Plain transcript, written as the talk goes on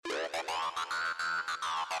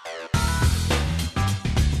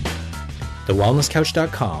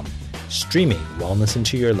TheWellnessCouch.com, streaming wellness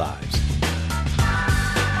into your lives.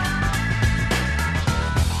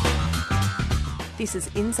 This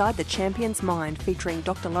is Inside the Champion's Mind, featuring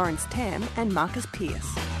Dr. Lawrence Tam and Marcus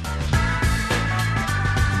Pearce.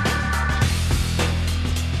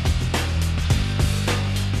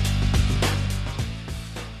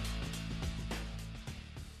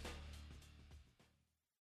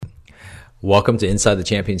 Welcome to Inside the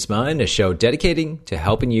Champion's Mind, a show dedicating to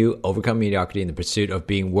helping you overcome mediocrity in the pursuit of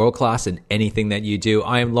being world-class in anything that you do.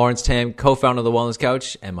 I am Lawrence Tam, co-founder of The Wellness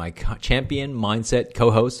Couch, and my champion mindset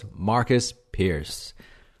co-host, Marcus Pearce.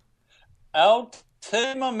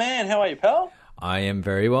 LT, my man, how are you, pal? I am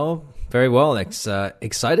very well. Very well.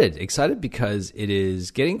 Excited because it is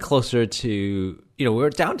getting closer to, we're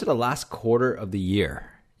down to the last quarter of the year.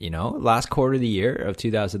 Last quarter of the year of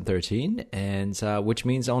 2013, and which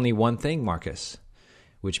means only one thing, Marcus.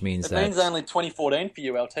 Which means it means only 2014 for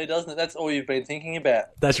you, LT, doesn't it? That's all you've been thinking about.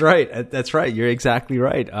 That's right. You're exactly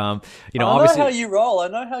right. I know how you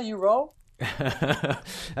roll.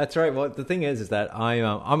 That's right. Well, the thing is that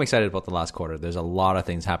I'm excited about the last quarter. There's a lot of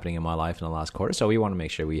things happening in my life in the last quarter, so we want to make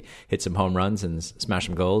sure we hit some home runs and smash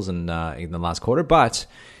some goals in the last quarter. But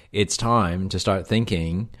it's time to start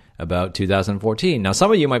thinking about 2014. Now,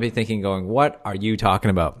 some of you might be thinking, going, what are you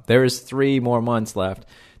talking about? There is 3 more months left.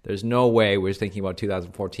 There's no way we're thinking about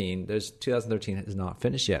 2014. 2013 is not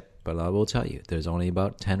finished yet, but I will tell you, there's only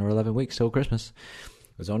about 10 or 11 weeks till Christmas.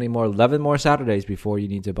 There's only 11 more Saturdays before you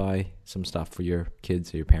need to buy some stuff for your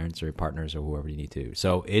kids or your parents or your partners or whoever you need to.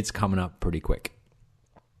 So it's coming up pretty quick.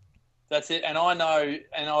 That's it. And I know,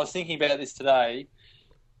 and I was thinking about this today,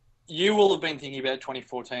 you will have been thinking about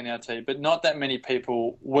 2014 LT, but not that many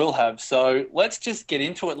people will have. So let's just get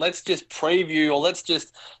into it. Let's just preview, or let's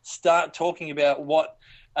just start talking about what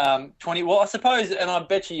well, I suppose, and I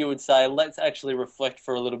bet you would say, let's actually reflect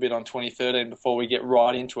for a little bit on 2013 before we get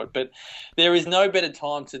right into it. But there is no better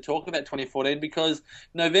time to talk about 2014 because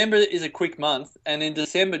November is a quick month, and then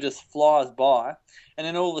December just flies by. And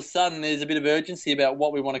then all of a sudden, there's a bit of urgency about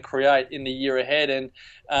what we want to create in the year ahead.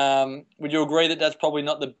 And would you agree that that's probably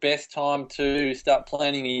not the best time to start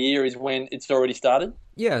planning a year, is when it's already started?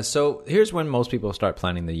 Yeah. So here's when most people start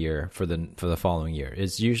planning the year for the following year.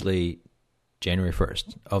 It's usually January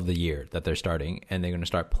 1st of the year that they're starting, and they're going to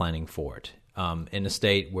start planning for it. In a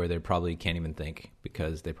state where they probably can't even think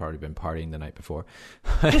because they've probably been partying the night before.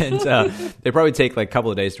 And they probably take like a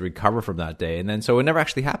couple of days to recover from that day. And then so it never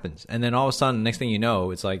actually happens. And then all of a sudden, next thing you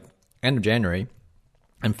know, it's like end of January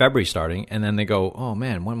and February starting. And then they go, oh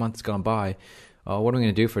man, 1 month's gone by. What are we going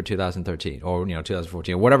to do for 2013 or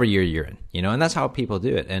 2014 or whatever year you're in, and that's how people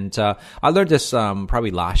do it. And I learned this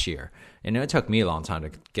probably last year, and it took me a long time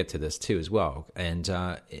to get to this too as well. And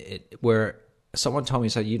where someone told me,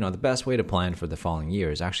 said, the best way to plan for the following year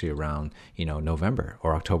is actually around, November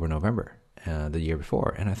or October, November, the year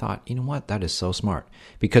before. And I thought, you know what, that is so smart,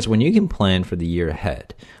 because when you can plan for the year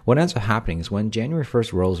ahead, what ends up happening is when January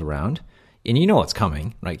 1st rolls around, and you know what's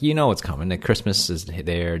coming, what's coming, that Christmas is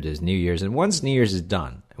there, there's New Year's, and once New Year's is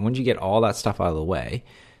done, and once you get all that stuff out of the way,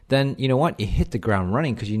 then you know what, you hit the ground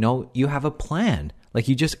running because you have a plan. Like,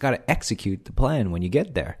 you just got to execute the plan when you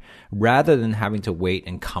get there, rather than having to wait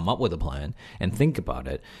and come up with a plan and think about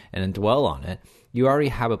it and then dwell on it. You already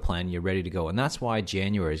have a plan, you're ready to go. And that's why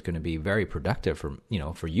January is going to be very productive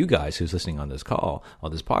for you guys who's listening on this call,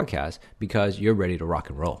 on this podcast, because you're ready to rock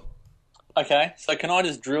and roll. Okay, so can I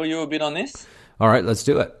just drill you a bit on this? All right, let's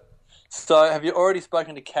do it. So have you already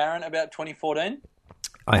spoken to Karen about 2014?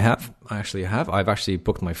 I have. I've actually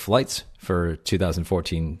booked my flights for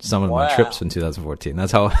 2014, some of my trips in 2014.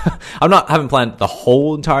 That's how I haven't planned the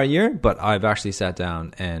whole entire year, but I've actually sat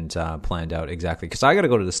down and planned out exactly, because I got to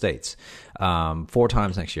go to the States 4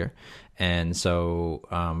 times next year. And so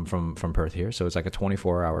from Perth here, so it's like a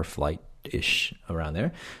 24-hour flight-ish around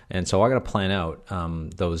there. And so I got to plan out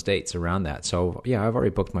those dates around that. So yeah, I've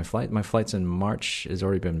already booked my flight. My flight's in March has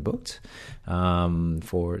already been booked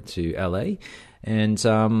to LA. And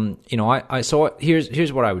so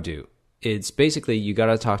here's what I would do. It's basically, you got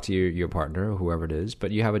to talk to your partner or whoever it is,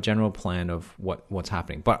 but you have a general plan of what's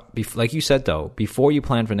happening. But like you said, though, before you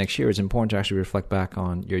plan for next year, it's important to actually reflect back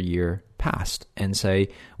on your year past and say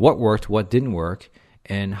what worked, what didn't work,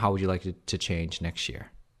 and how would you like it to change next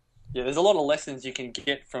year. Yeah, there's a lot of lessons you can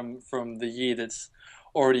get from the year that's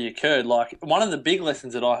already occurred. Like, one of the big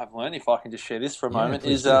lessons that I have learned, if I can just share this for a moment,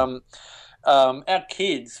 is our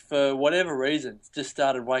kids, for whatever reason, just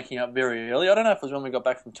started waking up very early. I don't know if it was when we got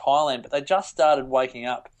back from Thailand, but they just started waking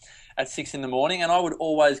up at 6 a.m, and I would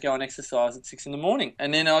always go and exercise at 6 a.m.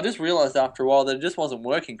 And then I just realised after a while that it just wasn't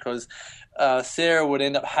working, because Sarah would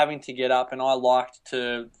end up having to get up, and I liked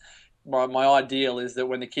to my ideal is that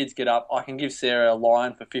when the kids get up, I can give Sarah a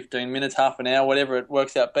line for 15 minutes, half an hour, whatever it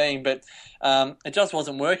works out being. But it just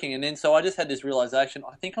wasn't working. And then so I just had this realization,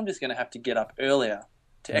 I think I'm just going to have to get up earlier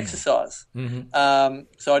to exercise.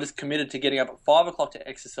 So I just committed to getting up at 5 o'clock to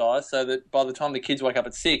exercise so that by the time the kids wake up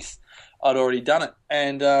at 6, I'd already done it.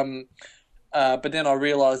 And but then I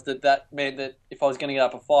realised that meant that if I was going to get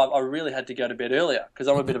up at 5, I really had to go to bed earlier because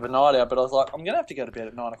I'm a bit of a night owl. But I was like, I'm going to have to go to bed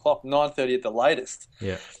at 9 o'clock, 9:30 at the latest.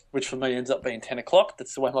 Yeah. Which for me ends up being 10 o'clock.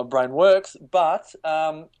 That's the way my brain works. But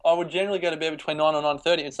I would generally go to bed between 9 and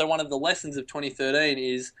 9:30. And so one of the lessons of 2013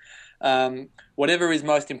 is whatever is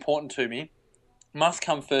most important to me must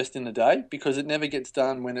come first in the day because it never gets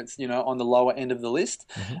done when it's, on the lower end of the list.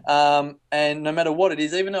 And no matter what it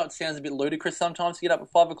is, even though it sounds a bit ludicrous sometimes to get up at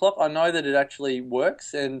 5 o'clock, I know that it actually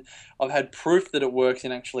works and I've had proof that it works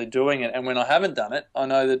in actually doing it. And when I haven't done it, I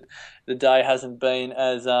know that the day hasn't been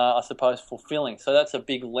as, I suppose, fulfilling. So that's a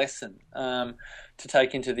big lesson to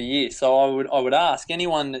take into the year. So I would ask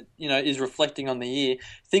anyone that is reflecting on the year,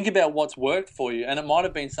 think about what's worked for you, and it might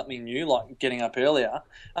have been something new like getting up earlier,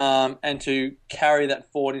 and to carry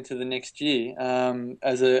that forward into the next year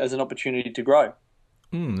as an opportunity to grow.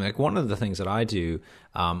 Like one of the things that I do,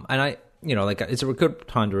 and I. It's a good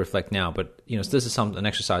time to reflect now, but, this is an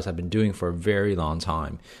exercise I've been doing for a very long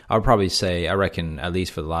time. I would probably say, I reckon, at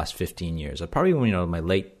least for the last 15 years. Probably, my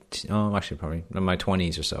late, probably in my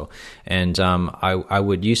 20s or so. And I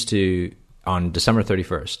would used to, on December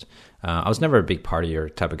 31st, I was never a big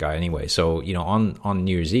partier type of guy anyway. So, on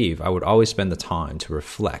New Year's Eve, I would always spend the time to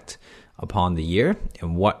reflect upon the year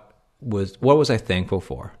and what was I thankful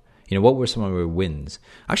for. What were some of my wins?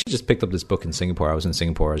 I actually just picked up this book in Singapore. I was in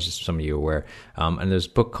Singapore, as some of you are aware. And there's a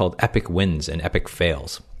book called Epic Wins and Epic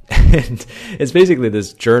Fails. And it's basically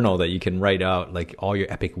this journal that you can write out like all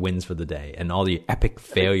your epic wins for the day and all the epic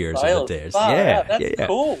failures of the day. That's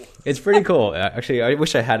cool. It's pretty cool. Actually, I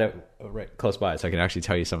wish I had it right close by so I can actually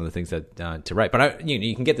tell you some of the things that to write. But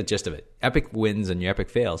you can get the gist of it. Epic wins and your epic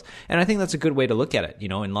fails. And I think that's a good way to look at it.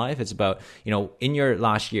 In life, it's about, in your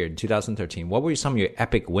last year, 2013, what were some of your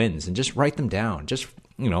epic wins? And just write them down. Just,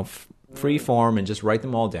 free form and just write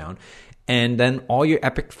them all down. And then all your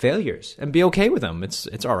epic failures and be okay with them.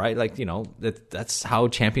 It's all right. Like, that's how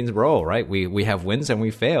champions roll, right? We have wins and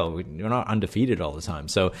we fail. We're not undefeated all the time.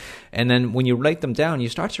 So, and then when you write them down, you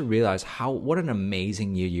start to realize what an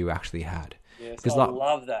amazing year you actually had. Yes, I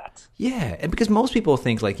love that. Yeah, and because most people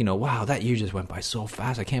think like, wow, that year just went by so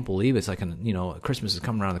fast. I can't believe it's like, Christmas is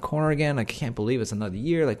coming around the corner again. I can't believe it's another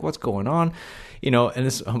year. Like, what's going on? And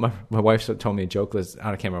this, my wife told me a joke list.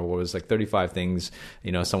 I can't remember what it was, like 35 things.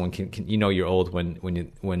 Someone can you're old when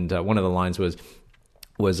one of the lines was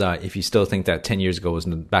if you still think that 10 years ago was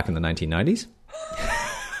back in the 1990s.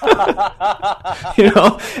 And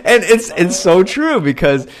it's so true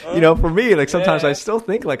because for me, like sometimes I still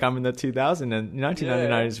think like I'm in the 2000 and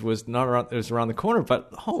 1999 was not around, it was around the corner, but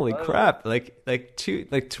holy crap, like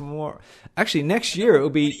tomorrow, actually next year it will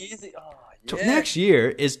be next year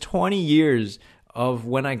is 20 years of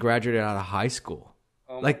when I graduated out of high school.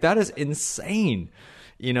 Like that is insane.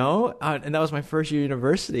 And that was my first year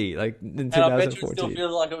university, like in 2014. And I bet you still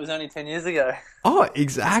feel like it was only 10 years ago. Oh,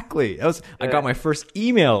 exactly. I got my first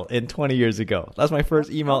email in 20 years ago. That's my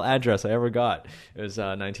first email address I ever got. It was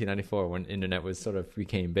 1994 when internet was sort of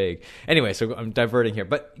became big. Anyway, so I'm diverting here.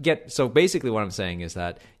 So basically what I'm saying is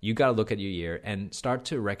that you got to look at your year and start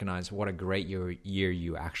to recognize what a great year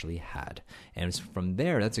you actually had. And from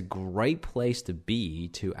there, that's a great place to be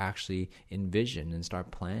to actually envision and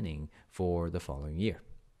start planning for the following year.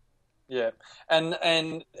 Yeah,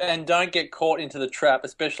 and don't get caught into the trap,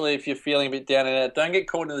 especially if you're feeling a bit down and out. Don't get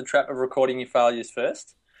caught into the trap of recording your failures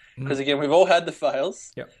first, because again, we've all had the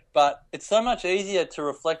fails. Yep. But it's so much easier to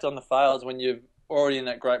reflect on the fails when you're already in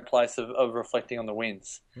that great place of reflecting on the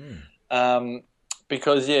wins.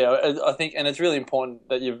 Because I think, and it's really important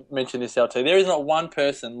that you've mentioned this, LT. There is not one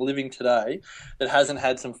person living today that hasn't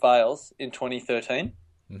had some fails in 2013.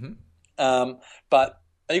 But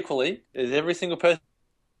equally, there's every single person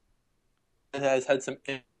has had some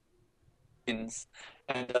wins,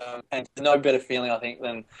 and there's no better feeling, I think,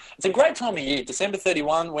 than it's a great time of year, December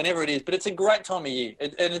 31, whenever it is, but it's a great time of year,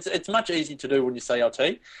 and it's much easier to do when you say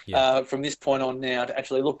LT from this point on now to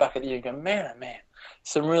actually look back at the year and go, man, oh man,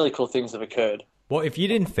 some really cool things have occurred. Well, if you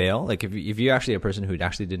didn't fail, like if you're actually a person who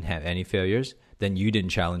actually didn't have any failures, then you didn't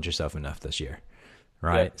challenge yourself enough this year.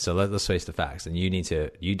 Right. Yeah. So let's face the facts. And you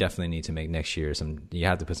definitely need to make next year you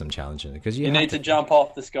have to put some challenge in it because you need to jump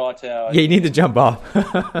off the Sky Tower. Yeah, you need to jump off.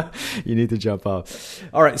 You need to jump off.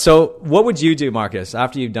 All right. So what would you do, Marcus,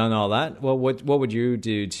 after you've done all that? Well, what would you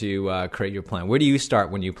do to create your plan? Where do you start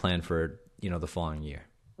when you plan for, the following year?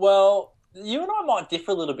 Well, you and I might differ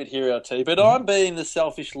a little bit here, LT, but I'm being the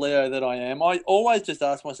selfish Leo that I am. I always just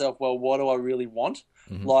ask myself, well, what do I really want?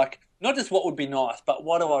 Like, not just what would be nice, but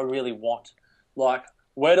what do I really want? Like,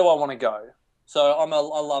 where do I want to go? So I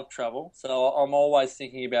love travel, so I'm always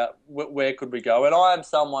thinking about where could we go, and I am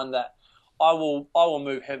someone that I will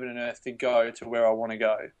move heaven and earth to go to where I want to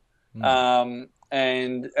go,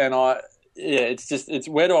 it's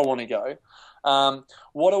where do I want to go?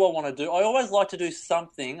 What do I want to do? I always like to do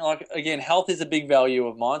something. Like, again, health is a big value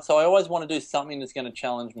of mine, so I always want to do something that's going to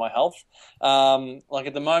challenge my health. Like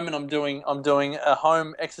at the moment, I'm doing a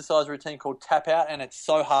home exercise routine called Tap Out, and it's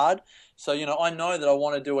so hard. So I know that I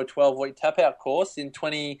want to do a 12-week Tap Out course in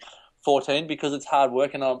 2014 because it's hard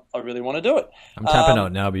work, and I really want to do it. I'm tapping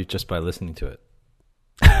out now, but just by listening to it.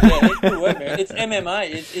 Yeah, it's good work, man. It's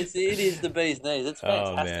MMA. It is the bee's knees. It's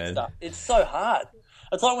fantastic stuff. It's so hard.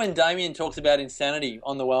 It's like when Damien talks about insanity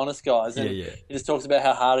on the Wellness Guys, and he just talks about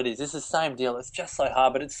how hard it is. It's the same deal. It's just so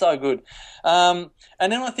hard, but it's so good. And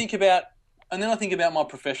then I think about my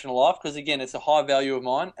professional life because, again, it's a high value of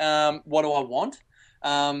mine. What do I want?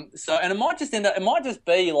 And it might just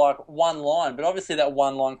be like one line, but obviously that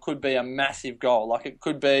one line could be a massive goal. Like it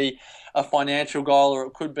could be a financial goal, or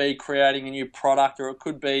it could be creating a new product, or it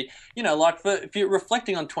could be, if you're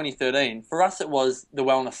reflecting on 2013, for us it was the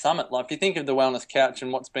Wellness Summit. Like if you think of the Wellness Couch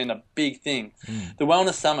and what's been a big thing, the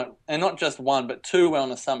Wellness Summit, and not just one, but two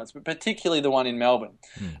Wellness Summits, but particularly the one in Melbourne.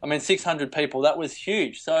 600 people, that was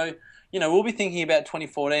huge. So, we'll be thinking about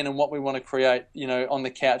 2014 and what we want to create, on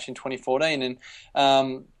the couch in 2014. And,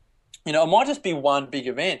 it might just be one big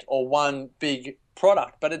event or one big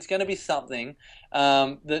product, but it's going to be something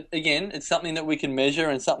that, again, it's something that we can measure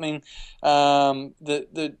and something that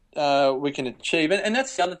we can achieve. And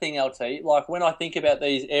that's the other thing, LT. Like when I think about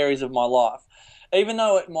these areas of my life, even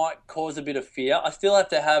though it might cause a bit of fear, I still have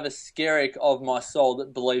to have a skerrick of my soul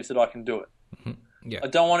that believes that I can do it. Yeah. I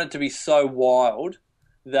don't want it to be so wild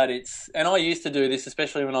that and I used to do this,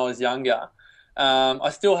 especially when I was younger. I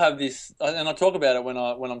still have this, and I talk about it when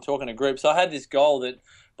I'm talking to groups. So I had this goal that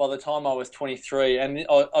by the time I was 23, and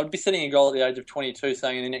I'd be setting a goal at the age of 22,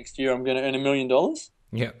 saying in the next year I'm going to earn $1 million.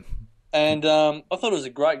 Yeah. And I thought it was a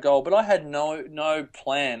great goal, but I had no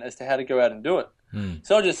plan as to how to go out and do it.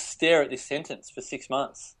 So I just stare at this sentence for 6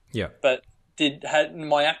 months. Yeah. But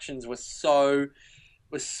my actions were so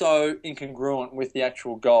incongruent with the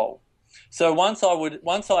actual goal. So once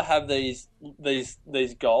I have these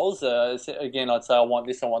goals, again, I'd say I want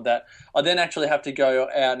this, I want that. I then actually have to go out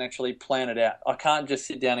and actually plan it out. I can't just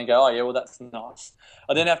sit down and go, oh yeah, well that's nice.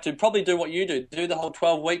 I then have to probably do what you do the whole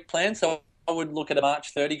 12-week plan. So I would look at a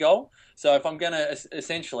March 30 goal. So if I'm going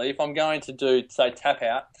to do, say, Tap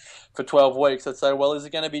Out for 12 weeks, I'd say, well, is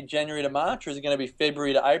it going to be January to March, or is it going to be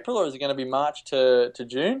February to April, or is it going to be March to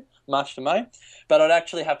June, March to May? But I'd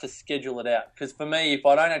actually have to schedule it out, because for me, if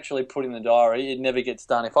I don't actually put in the diary, it never gets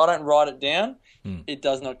done. If I don't write it down, it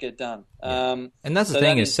does not get done. Yeah. And that's the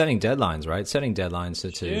thing is setting deadlines, right? Setting deadlines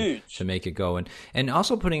to make it go, and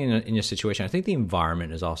also putting in your situation. I think the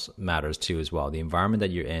environment is also matters too as well. The environment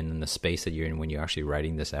that you're in and the space that you're in when you're actually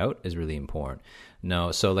writing this out is really important.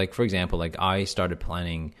 No, so like for example, like I started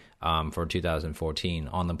planning for 2014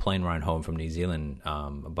 on the plane ride home from New Zealand I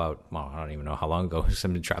don't even know how long ago because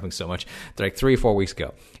I've been traveling so much. Like 3 or 4 weeks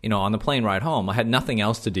ago. On the plane ride home, I had nothing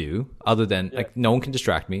else to do other than like no one can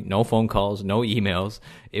distract me, no phone calls, no emails.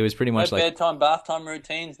 It was pretty much like bedtime, bath time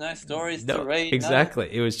routines, no stories to read. Exactly.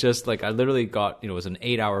 No. It was just like I literally got it was an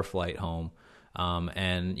 8-hour flight home.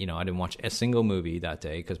 And I didn't watch a single movie that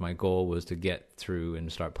day because my goal was to get through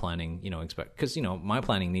and start planning, because my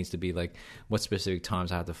planning needs to be like what specific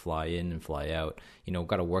times I have to fly in and fly out,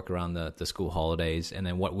 got to work around the school holidays, and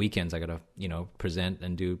then what weekends I got to, present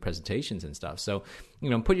and do presentations and stuff. So,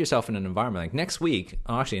 put yourself in an environment like next week,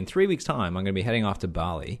 actually in 3 weeks time, I'm going to be heading off to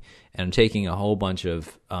Bali, and I'm taking a whole bunch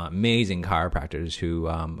of amazing chiropractors who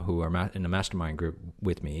are in a mastermind group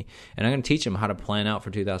with me, and I'm going to teach them how to plan out for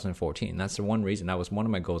 2014. That's the one reason. That was one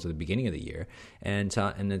of my goals at the beginning of the year, and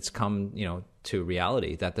it's come, to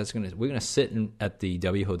reality that we're gonna sit at the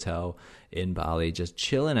W Hotel in Bali, just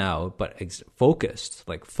chilling out, but focused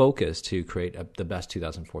to create the best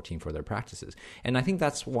 2014 for their practices. And I think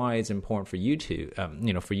that's why it's important for you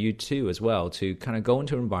too as well, to kind of go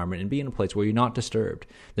into an environment and be in a place where you're not disturbed.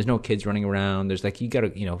 There's no kids running around. There's you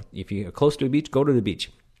gotta, if you're close to the beach, go to the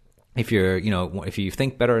beach. If if you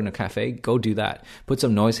think better in a cafe, go do that. Put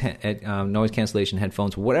some noise cancellation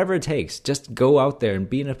headphones, whatever it takes. Just go out there and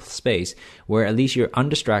be in a space where at least you're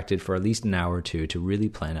undistracted for at least an hour or two to really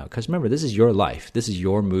plan out. Because remember, this is your life. This is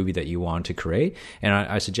your movie that you want to create. And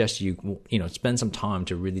I suggest you spend some time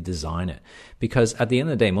to really design it. Because at the end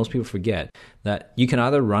of the day, most people forget that you can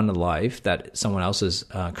either run a life that someone else is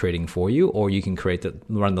creating for you, or you can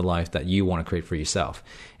run the life that you want to create for yourself.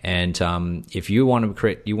 And if you want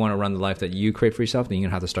to run the life that you create for yourself, then you're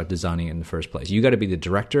going to have to start designing it in the first place. You got to be the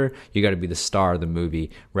director. You got to be the star of the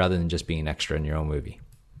movie rather than just being an extra in your own movie.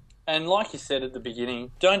 And like you said at the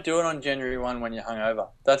beginning, don't do it on January 1 when you're hungover.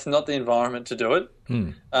 That's not the environment to do it.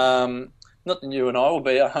 Not that you and I will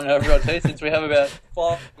be hungover, since we have about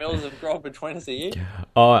 5 mils of grog between us a year.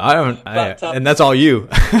 Oh, I don't, and that's all you.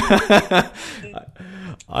 I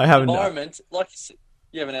haven't. Environment, like you said,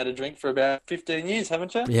 you haven't had a drink for about 15 years,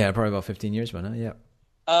 haven't you? Yeah, probably about 15 years by now, yeah.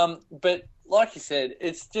 But like you said,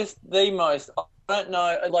 it's just the most, I don't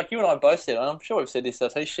know, like you and I both said, and I'm sure we've said this, so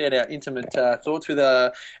he shared our intimate thoughts with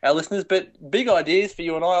our listeners, but big ideas for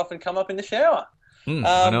you and I often come up in the shower.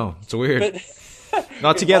 I know, it's weird.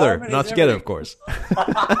 Not together, of course.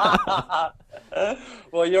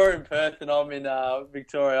 Well, you're in Perth and I'm in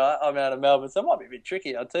Victoria. I'm out of Melbourne, so it might be a bit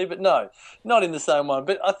tricky, I'd say. But no, not in the same one.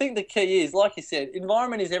 But I think the key is, like you said,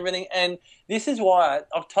 environment is everything. And this is why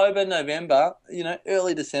October, November,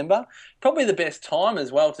 early December, probably the best time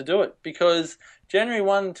as well to do it, because January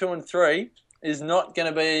 1, 2 and 3 is not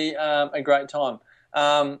going to be a great time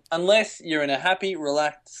unless you're in a happy,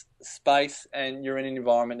 relaxed space and you're in an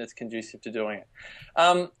environment that's conducive to doing it.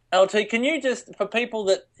 LT, can you just, for people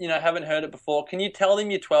that haven't heard it before, can you tell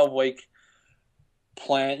them your 12-week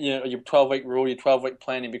plan, your 12-week rule, your 12-week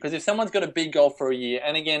planning? Because if someone's got a big goal for a year,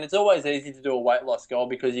 and again, it's always easy to do a weight loss goal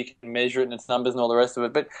because you can measure it and its numbers and all the rest of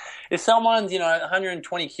it. But if someone's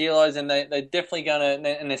 120 kilos and they're definitely going to,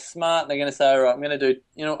 and they're smart, they're going to say, all right, I'm going to do,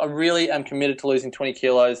 I really am committed to losing 20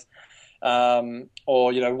 kilos, or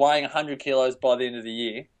weighing 100 kilos by the end of the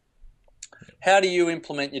year. How do you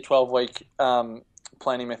implement your 12-week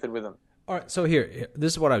planning method with them? All right, so here,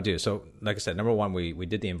 this is what I would do. So, like I said, number one, we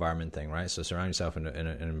did the environment thing, right? So surround yourself in an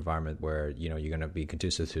environment where you're going to be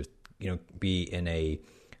conducive to be in a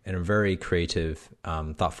very creative,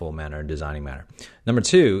 thoughtful manner, designing manner. Number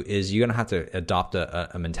two is you're going to have to adopt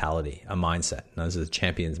a mentality, a mindset. Now, this is the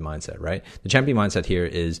champion's mindset, right? The champion mindset here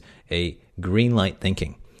is a green light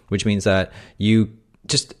thinking, which means that you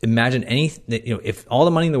just imagine if all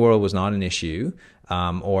the money in the world was not an issue,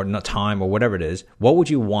 or not time or whatever it is, what would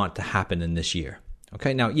you want to happen in this year?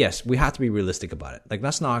 Okay. Now, yes, we have to be realistic about it. Like,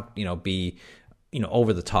 let's not, be,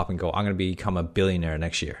 over the top and go, I'm going to become a billionaire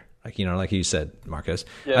next year. Like, like you said, Marcus,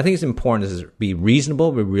 yeah. I think it's important to be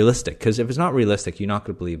reasonable, but realistic. Because if it's not realistic, you're not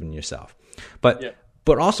going to believe in yourself. But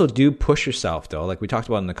also do push yourself, though. Like we talked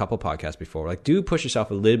about in a couple podcasts before, like do push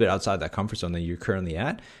yourself a little bit outside that comfort zone that you're currently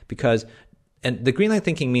at, and the green light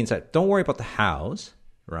thinking means that don't worry about the hows,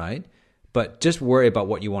 right? But just worry about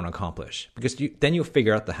what you want to accomplish, because then you'll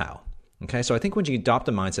figure out the how. Okay, so I think when you adopt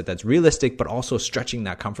a mindset that's realistic, but also stretching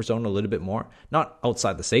that comfort zone a little bit more, not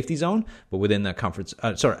outside the safety zone, but within that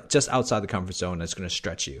just outside the comfort zone, that's going to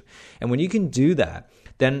stretch you. And when you can do that,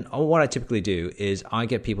 then what I typically do is I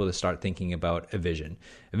get people to start thinking about a vision.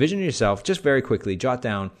 A vision of yourself, just very quickly, jot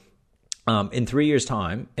down in 3 years'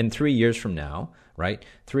 time, in 3 years from now, right?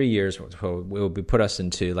 3 years will put us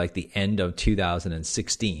into like the end of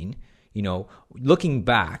 2016. Looking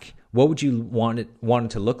back, what would you want it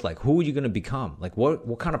to look like? Who are you going to become? Like,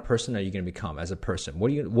 what kind of person are you going to become as a person? What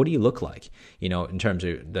do you look like? In terms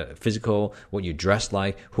of the physical, what you dress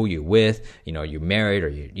like, who you're with. You're married, or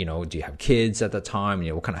do you have kids at the time?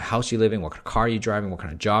 What kind of house you live in? What kind of car you driving? What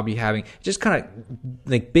kind of job you having? Just kind of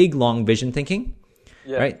like big, long vision thinking,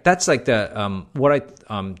 right? That's like the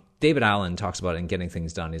David Allen talks about in Getting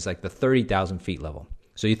Things Done is like the 30,000 feet level.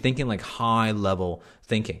 So you're thinking like high level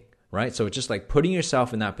thinking, right? So it's just like putting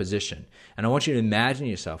yourself in that position. And I want you to imagine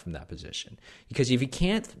yourself in that position. Because if you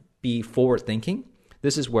can't be forward thinking,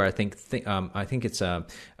 this is where I think it's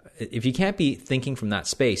if you can't be thinking from that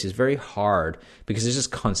space, it's very hard because it's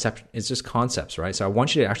just concepts, right? So I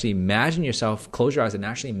want you to actually imagine yourself, close your eyes and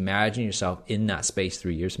actually imagine yourself in that space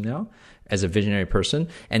 3 years from now as a visionary person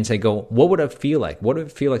and say, what would it feel like? What would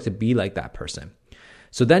it feel like to be like that person?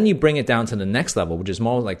 So then you bring it down to the next level, which is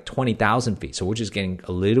more like 20,000 feet. So we're just getting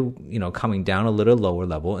a little, coming down a little lower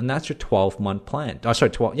level. And that's your 12-month plan.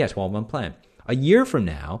 12-month plan. A year from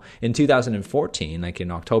now, in 2014, like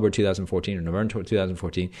in October 2014 or November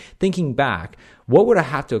 2014, thinking back, what would I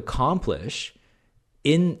have to accomplish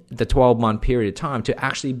in the 12-month period of time to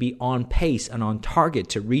actually be on pace and on target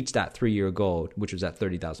to reach that 3-year goal, which was at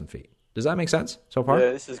 30,000 feet. Does that make sense so far?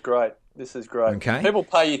 Yeah, this is great. This is great. Okay. People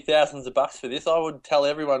pay you thousands of bucks for this. I would tell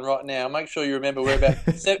everyone right now, make sure you remember we're about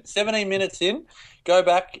 17 minutes in. Go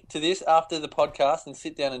back to this after the podcast and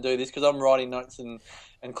sit down and do this, because I'm writing notes and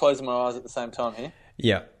closing my eyes at the same time here.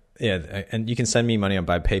 Yeah. Yeah, and you can send me money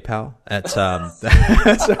by PayPal at sorry.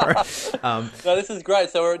 No, this is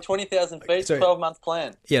great. So we're at 20,000 feet, 12-month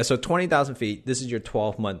plan. Yeah, so 20,000 feet, this is your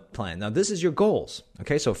 12-month plan. Now, this is your goals,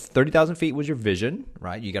 okay? So 30,000 feet was your vision,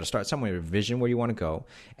 right? You got to start somewhere, your vision where you want to go.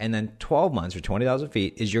 And then 12 months or 20,000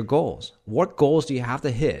 feet is your goals. What goals do you have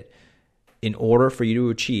to hit in order for you to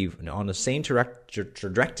achieve on the same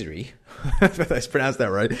trajectory, if I pronounced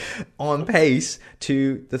that right, on pace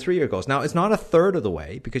to the 3-year goals? Now, it's not a third of the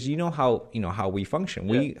way, because you know how we function.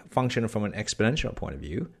 Yeah. We function from an exponential point of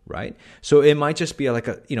view, right? So it might just be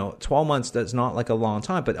like 12 months. That's not like a long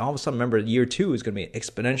time, but all of a sudden, remember, year 2 is going to be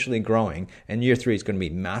exponentially growing, and year 3 is going to be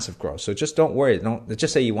massive growth. So just don't worry. Don't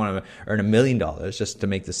just say you want to earn $1 million. Just to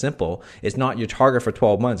make this simple, it's not your target for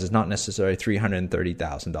 12 months. It's not necessarily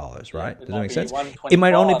 $330,000, right? Does that make sense? It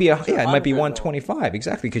might only be it might be 125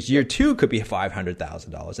 exactly, because year 2 could be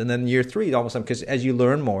 $500,000, and then year 3 all of a sudden, because as you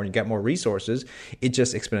learn more and you get more resources, it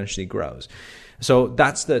just exponentially grows. So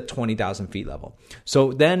that's the 20,000 feet level.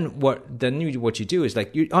 So then what you do is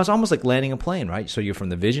it's almost like landing a plane, right? So you're from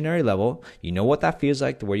the visionary level, you know what that feels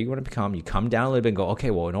like, to where you want to become. You come down a little bit and go, okay,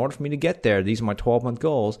 well, in order for me to get there, these are my 12-month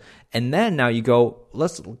goals. And then now you go,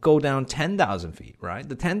 let's go down 10,000 feet, right?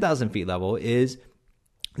 The 10,000 feet level is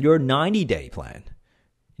your 90-day plan.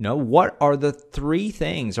 What are the 3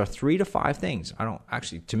 things, or 3 to 5 things?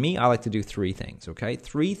 To me, I like to do 3 things, okay?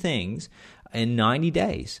 3 things in 90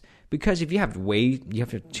 days. Because if you have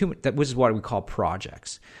too much, which is what we call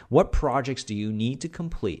projects. What projects do you need to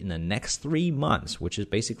complete in the next 3 months, which is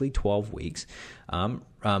basically 12 weeks,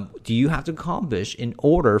 do you have to accomplish in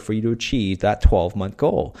order for you to achieve that 12-month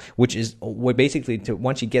goal? Which is basically,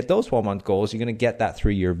 once you get those 12-month goals, you're going to get that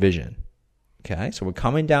 3-year vision. Okay, so we're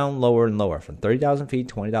coming down lower and lower from 30,000 feet,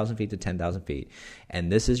 20,000 feet to 10,000 feet.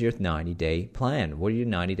 And this is your 90-day plan. What are your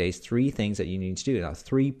 90 days? 3 things that you need to do. Now,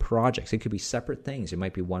 3 projects. It could be separate things. It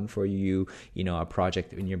might be one for you, a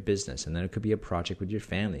project in your business. And then it could be a project with your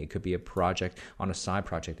family. It could be a project on a side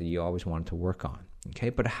project that you always wanted to work on.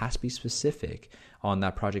 Okay, but it has to be specific on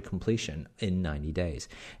that project completion in 90 days.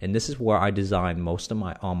 And this is where I design most of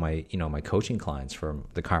my coaching clients from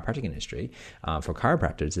the chiropractic industry, for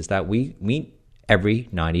chiropractors, is that we meet every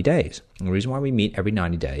 90 days. And the reason why we meet every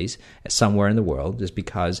 90 days somewhere in the world is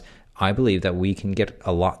because I believe that we can get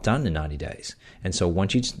a lot done in 90 days. And so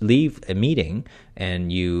once you leave a meeting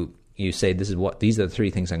and you say, these are the 3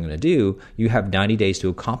 things I'm going to do, you have 90 days to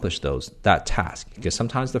accomplish that task. Because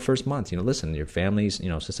sometimes the first month, listen, your family's,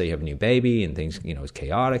 so say you have a new baby and things, is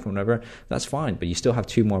chaotic or whatever, that's fine, but you still have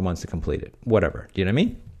 2 more months to complete it. Whatever. Do you know what I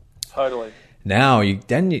mean? Totally. Now,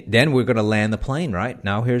 then we're going to land the plane, right?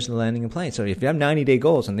 Now here's the landing the plane. So if you have 90-day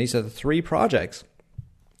goals, and these are the 3 projects,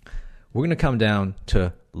 we're going to come down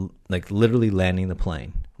to literally landing the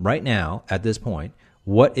plane. Right now, at this point,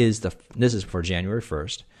 this is for January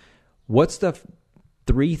 1st, what's the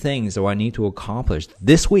 3 things that I need to accomplish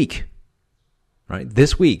this week, right?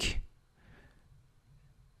 This week,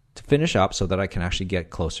 to finish up so that I can actually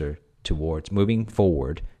get closer towards moving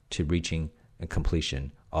forward to reaching a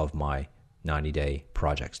completion of my 90-day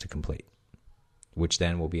projects to complete, which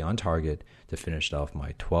then will be on target to finish off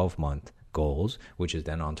my 12-month goals, which is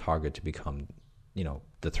then on target to become,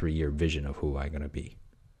 the 3-year vision of who I'm going to be.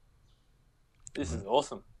 This is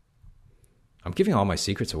awesome. I'm giving all my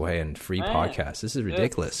secrets away in free podcasts. This is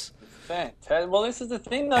ridiculous. Fantastic. Well, this is the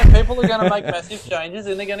thing, though. People are going to make massive changes,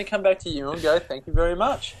 and they're going to come back to you and go, thank you very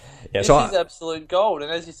much. Yeah, this is absolute gold.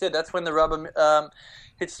 And as you said, that's when the rubber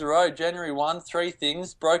hits the road. January 1, 3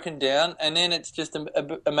 things broken down, and then it's just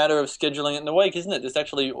a matter of scheduling it in the week, isn't it? Just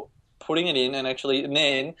actually putting it in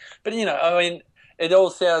But, it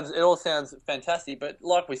all sounds fantastic, but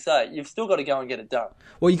like we say, you've still got to go and get it done.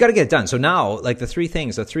 Well, you got to get it done. So now, the 3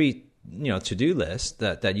 things, the 3 to-do list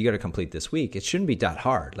that you got to complete this week, it shouldn't be that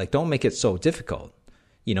hard. Don't make it so difficult,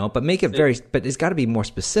 but make it but it's got to be more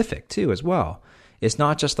specific too as well. It's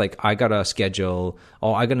not just I got to schedule,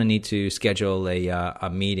 I'm going to need to schedule a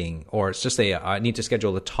meeting, or it's just I need to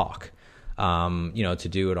schedule a talk, to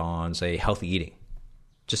do it on, say, healthy eating.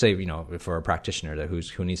 Just say, for a practitioner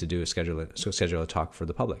who needs to schedule a talk for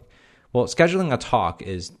the public. Well, scheduling a talk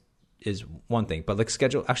is one thing, but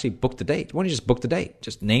book the date. Why don't you just book the date?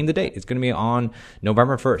 Just name the date. It's going to be on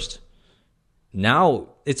November 1st. Now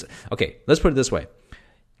it's okay. Let's put it this way.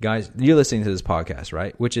 guys, you're listening to this podcast,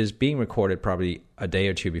 right? Which is being recorded probably a day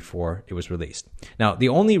or two before it was released. Now, the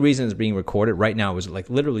only reason it's being recorded right now was like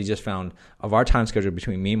literally just found of our time schedule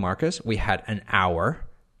between me and Marcus, we had an hour,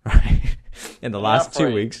 right? In the last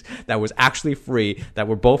 2 weeks that was actually free, that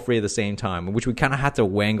we're both free at the same time, which we kind of had to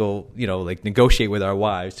wangle, like negotiate with our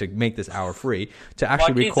wives to make this hour free to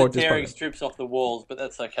actually record this. My kids are tearing strips off the walls, but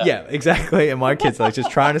that's okay. Yeah, exactly. And my kids are just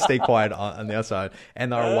trying to stay quiet on the outside,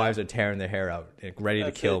 and our wives are tearing their hair out, ready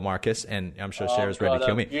to kill Marcus, and I'm sure Sarah's ready to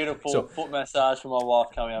kill me. Beautiful foot massage for my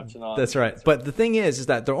wife coming up tonight. That's right. But the thing is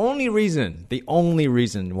that the only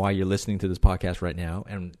reason why you're listening to this podcast right now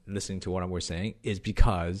and listening to what we're saying is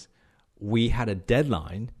because we had a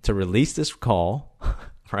deadline to release this call,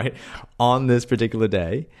 right, on this particular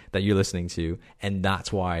day that you're listening to, and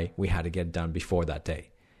that's why we had to get it done before that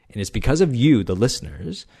day. And it's because of you, the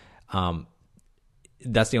listeners.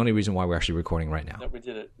 That's the only reason why we're actually recording right now. That we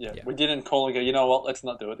did it. Yeah. We didn't call and go, you know what, let's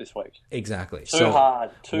not do it this week. Exactly. Too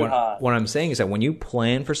hard. What I'm saying is that when you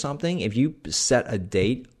plan for something, if you set a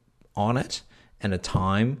date on it and a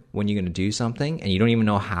time when you're going to do something and you don't even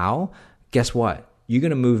know how, guess what? You're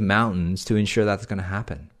going to move mountains to ensure that's going to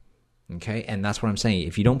happen. Okay? And that's what I'm saying.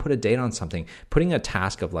 If you don't put a date on something, putting a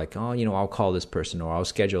task of like, I'll call this person or I'll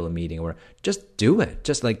schedule a meeting or just do it.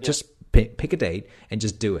 Just pick a date and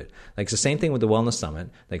just do it. Like it's the same thing with the Wellness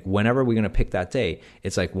Summit. Like whenever we're going to pick that date,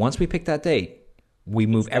 it's like once we pick that date, we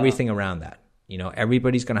move everything around that.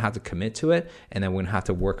 Everybody's going to have to commit to it, and then we're going to have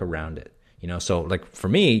to work around it. So like for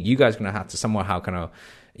me, you guys are going to have to somehow kind of,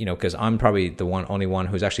 because I'm probably the only one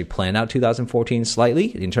who's actually planned out 2014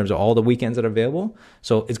 slightly in terms of all the weekends that are available.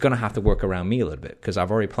 So it's going to have to work around me a little bit because I've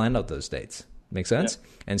already planned out those dates. Make sense?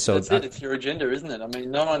 Yep. And so that's it. It's your agenda, isn't it? I mean,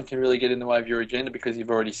 no one can really get in the way of your agenda because you've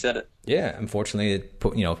already set it. Yeah, unfortunately,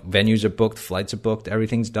 venues are booked, flights are booked,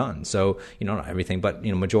 everything's done. So, not everything, but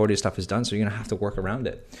majority of stuff is done. So you're gonna have to work around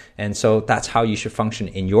it. And so that's how you should function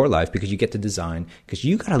in your life, because you get to design, because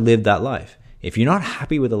you gotta live that life. If you're not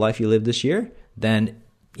happy with the life you live this year, then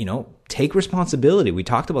take responsibility. We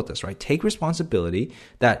talked about this, right? Take responsibility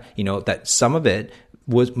that that some of it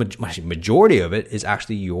was majority of it is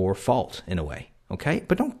actually your fault in a way. Okay,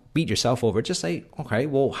 but don't beat yourself over. Just say, okay,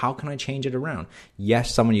 well, how can I change it around?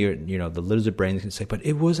 Yes, some of your, the lizard brains can say, but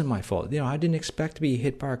it wasn't my fault. I didn't expect to be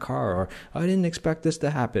hit by a car, or I didn't expect this to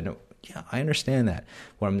happen. Yeah, I understand that.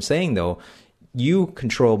 What I'm saying though, you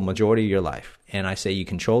control majority of your life, and I say you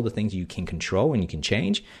control the things you can control and you can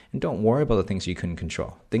change, and don't worry about the things you couldn't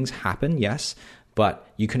control. Things happen, yes, but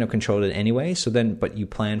you couldn't have controlled it anyway. but you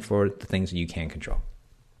plan for the things that you can control.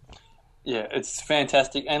 Yeah, it's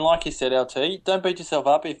fantastic. And like you said, LT, don't beat yourself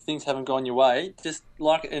up if things haven't gone your way.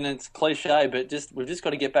 And it's cliche, but we've just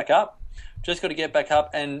got to get back up. Just got to get back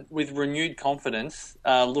up, and with renewed confidence,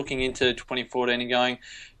 looking into 2014 and going,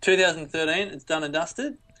 2013, it's done and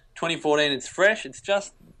dusted. 2014, it's fresh. It's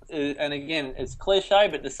just, and again, it's cliche,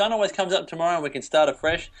 but the sun always comes up tomorrow and we can start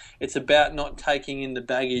afresh. It's about not taking in the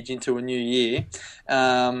baggage into a new year.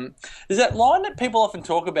 There's that line that people often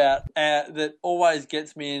talk about that always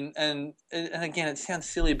gets me in, and again, it sounds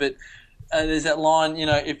silly, but there's that line,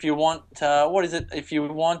 if you want, what is it? If you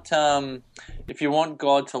want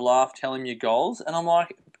God to laugh, tell him your goals. And I'm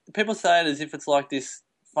like, people say it as if it's like this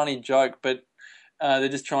funny joke, but they're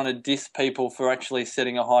just trying to diss people for actually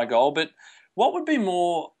setting a high goal. But what would be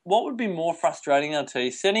more frustrating,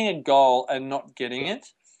 LT, setting a goal and not getting it,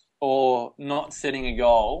 or not setting a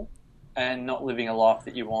goal and not living a life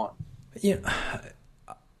that you want? Yeah.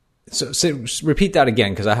 So repeat that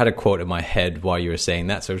again, because I had a quote in my head while you were saying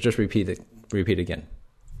that. So just repeat again.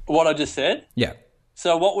 What I just said? Yeah.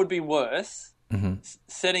 So what would be worse,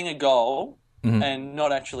 setting a goal and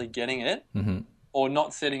not actually getting it, or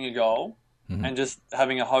not setting a goal and just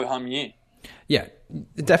having a ho-hum year? Yeah,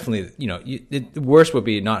 definitely. The worst would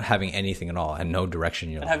be not having anything at all and no direction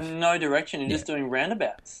in your life. Have no direction and just doing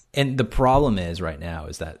roundabouts. And the problem is right now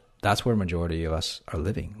is that that's where majority of us are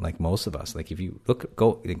living. Like most of us, like if you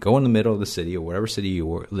go in the middle of the city or whatever city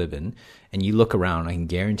you live in, and you look around, I can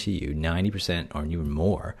guarantee you 90% or even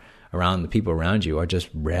more around the people around you are just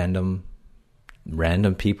random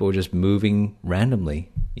people just moving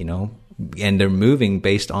randomly, and they're moving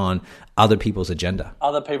based on other people's agenda.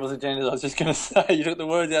 Other people's agendas. I was just going to say, you took the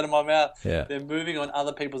words out of my mouth. Yeah. They're moving on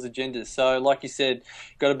other people's agendas. So like you said,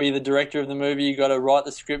 you've got to be the director of the movie. You've got to write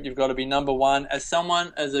the script. You've got to be number one. As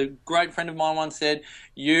a great friend of mine once said,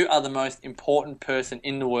 you are the most important person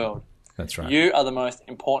in the world. That's right. You are the most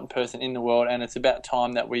important person in the world, and it's about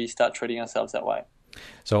time that we start treating ourselves that way.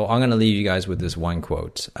 So I'm going to leave you guys with this one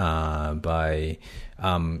quote by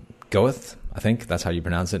Goethe, I think that's how you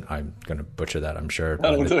pronounce it. I'm going to butcher that, I'm sure.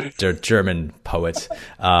 Oh, They're German poets.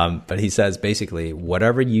 But he says basically,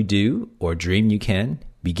 whatever you do or dream you can,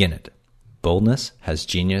 begin it. Boldness has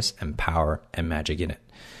genius and power and magic in it.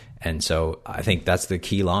 And so I think that's the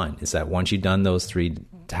key line, is that once you've done those 3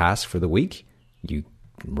 tasks for the week, you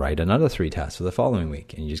write another 3 tasks for the following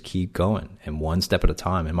week, and you just keep going, and one step at a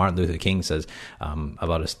time. And Martin Luther King says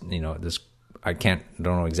about this. I don't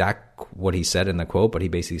know exact what he said in the quote, but he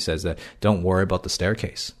basically says that don't worry about the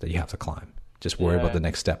staircase that you have to climb. Just worry about the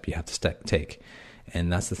next step you have to take.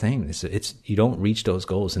 And that's the thing. It's you don't reach those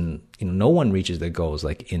goals, and no one reaches their goals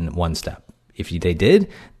like in one step. If they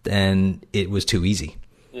did, then it was too easy.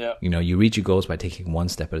 Yeah. You reach your goals by taking one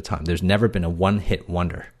step at a time. There's never been a one-hit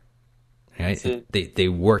wonder. Right? They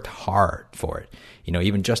worked hard for it.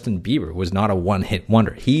 Even Justin Bieber was not a one-hit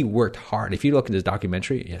wonder. He worked hard. If you look at his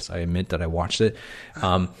documentary, yes, I admit that I watched it.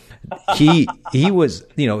 He was,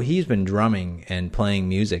 he's been drumming and playing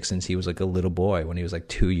music since he was like a little boy, when he was like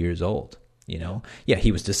 2 years old. Yeah,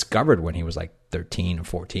 he was discovered when he was like 13 or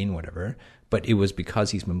 14, whatever. But it was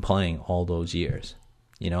because he's been playing all those years.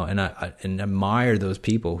 And I admire those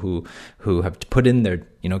people who have put in their,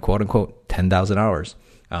 quote unquote, 10,000 hours.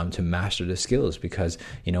 To master the skills, because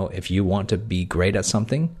if you want to be great at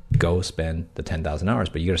something, go spend the 10,000 hours,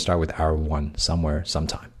 but you got to start with hour 1 somewhere,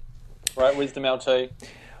 sometime. Right, wisdom LT.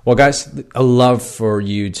 Well, guys, I'd love for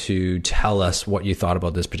you to tell us what you thought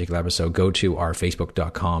about this particular episode. Go to our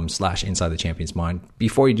facebook.com/Inside the Champion's Mind.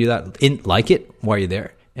 Before you do that, like it while you're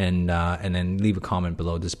there. And then leave a comment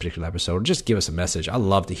below this particular episode. Just give us a message. I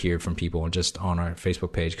love to hear from people just on our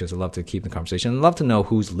Facebook page, because I love to keep the conversation. I love to know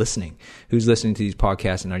who's listening to these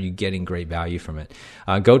podcasts, and are you getting great value from it.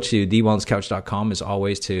 Go to thewellnesscouch.com as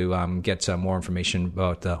always to get some more information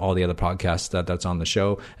about all the other podcasts that's on the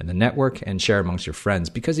show and the network, and share amongst your friends.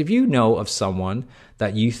 Because if you know of someone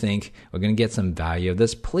that you think are going to get some value of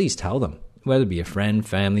this, please tell them. Whether it be a friend,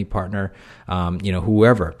 family, partner,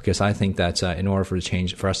 whoever, because I think that in order for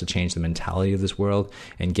us to change the mentality of this world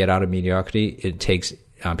and get out of mediocrity, it takes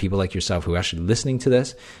people like yourself who are actually listening to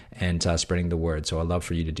this and spreading the word. So I'd love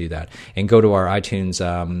for you to do that. And go to our iTunes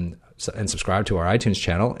and subscribe to our iTunes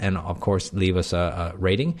channel, and of course leave us a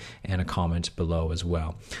rating and a comment below as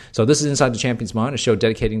well. So this is Inside the Champion's Mind, a show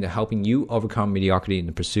dedicating to helping you overcome mediocrity in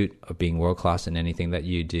the pursuit of being world-class in anything that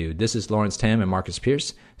you do. This is Lawrence Tam and Marcus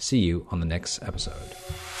Pierce. See you on the next episode.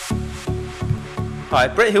 Hi,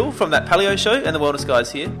 Brett Hill from That Paleo Show and the Wellness Guys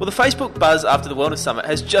here. Well, the Facebook buzz after the Wellness Summit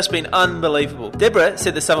has just been unbelievable. Deborah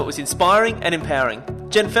said the summit was inspiring and empowering.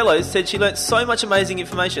 Jen Fellows said she learnt so much amazing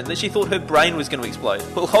information that she thought her brain was going to explode.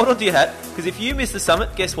 Well, hold on to your hat, because if you missed the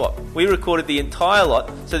summit, guess what? We recorded the entire lot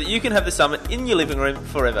so that you can have the summit in your living room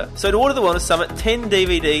forever. So to order the Wellness Summit 10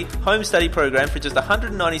 DVD home study program for just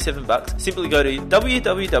 $197, simply go to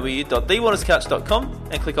www.thewellnesscouch.com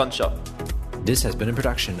and click on shop. This has been a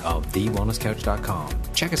production of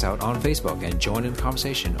TheWellnessCouch.com. Check us out on Facebook and join in the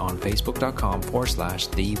conversation on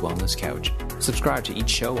Facebook.com/The Wellness Couch. Subscribe to each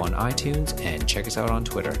show on iTunes and check us out on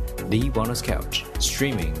Twitter. The Wellness Couch,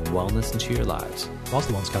 streaming wellness into your lives. Whilst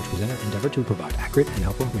the Wellness Couch presenter endeavor to provide accurate and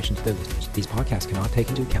helpful information to their listeners, these podcasts cannot take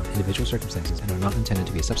into account individual circumstances and are not intended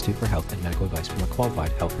to be a substitute for health and medical advice from a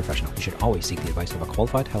qualified health professional. You should always seek the advice of a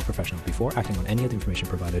qualified health professional before acting on any of the information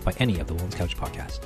provided by any of the Wellness Couch podcasts.